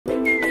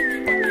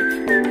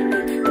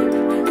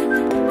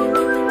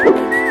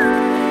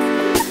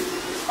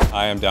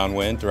Hi, I'm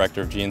Nguyen,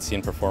 Director of GNC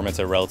and Performance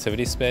at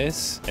Relativity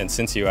Space. And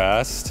since you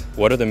asked,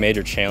 what are the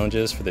major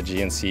challenges for the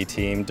GNC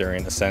team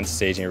during ascent,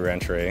 staging, and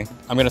reentry?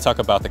 I'm going to talk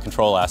about the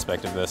control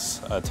aspect of this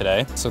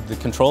today. So the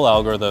control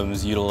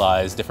algorithms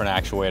utilize different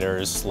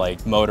actuators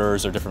like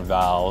motors or different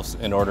valves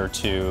in order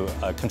to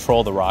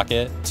control the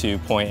rocket to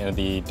point in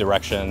the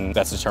direction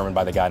that's determined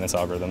by the guidance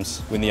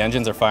algorithms. When the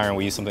engines are firing,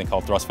 we use something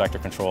called thrust vector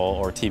control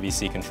or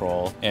TVC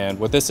control. And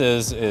what this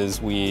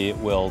is we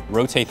will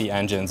rotate the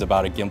engines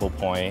about a gimbal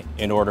point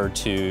in order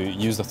to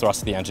use the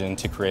thrust of the engine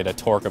to create a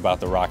torque about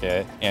the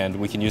rocket, and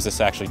we can use this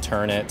to actually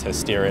turn it to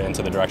steer it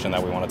into the direction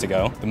that we want it to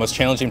go. The most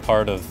challenging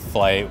part of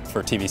flight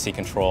for TVC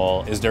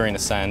control is during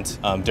ascent,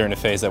 during a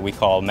phase that we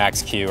call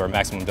max Q or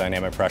maximum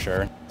dynamic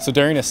pressure. So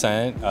during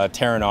ascent,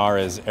 Terran R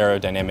is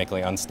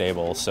aerodynamically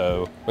unstable,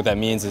 so what that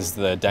means is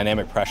the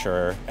dynamic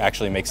pressure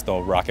actually makes the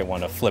rocket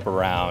want to flip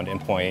around and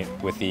point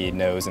with the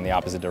nose in the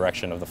opposite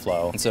direction of the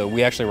flow. And so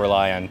we actually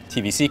rely on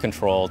TVC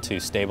control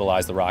to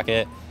stabilize the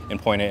rocket and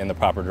point it in the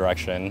proper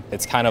direction.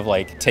 It's kind of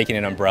like taking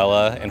an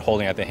umbrella and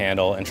holding at the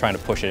handle and trying to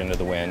push it into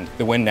the wind.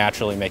 The wind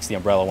naturally makes the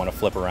umbrella want to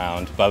flip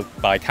around, but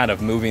by kind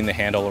of moving the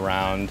handle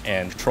around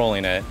and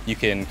controlling it, you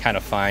can kind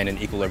of find an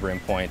equilibrium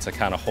point to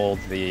kind of hold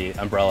the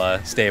umbrella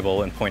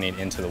stable and pointing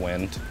into the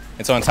wind.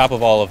 And so on top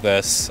of all of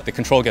this, the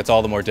control gets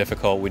all the more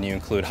difficult when you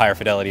include higher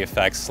fidelity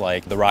effects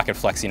like the rocket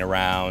flexing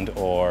around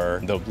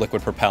or the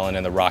liquid propellant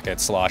in the rocket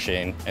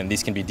sloshing, and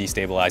these can be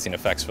destabilizing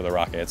effects for the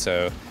rocket.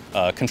 So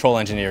control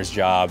engineer's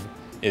job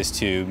is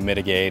to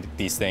mitigate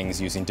these things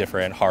using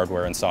different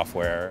hardware and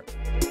software.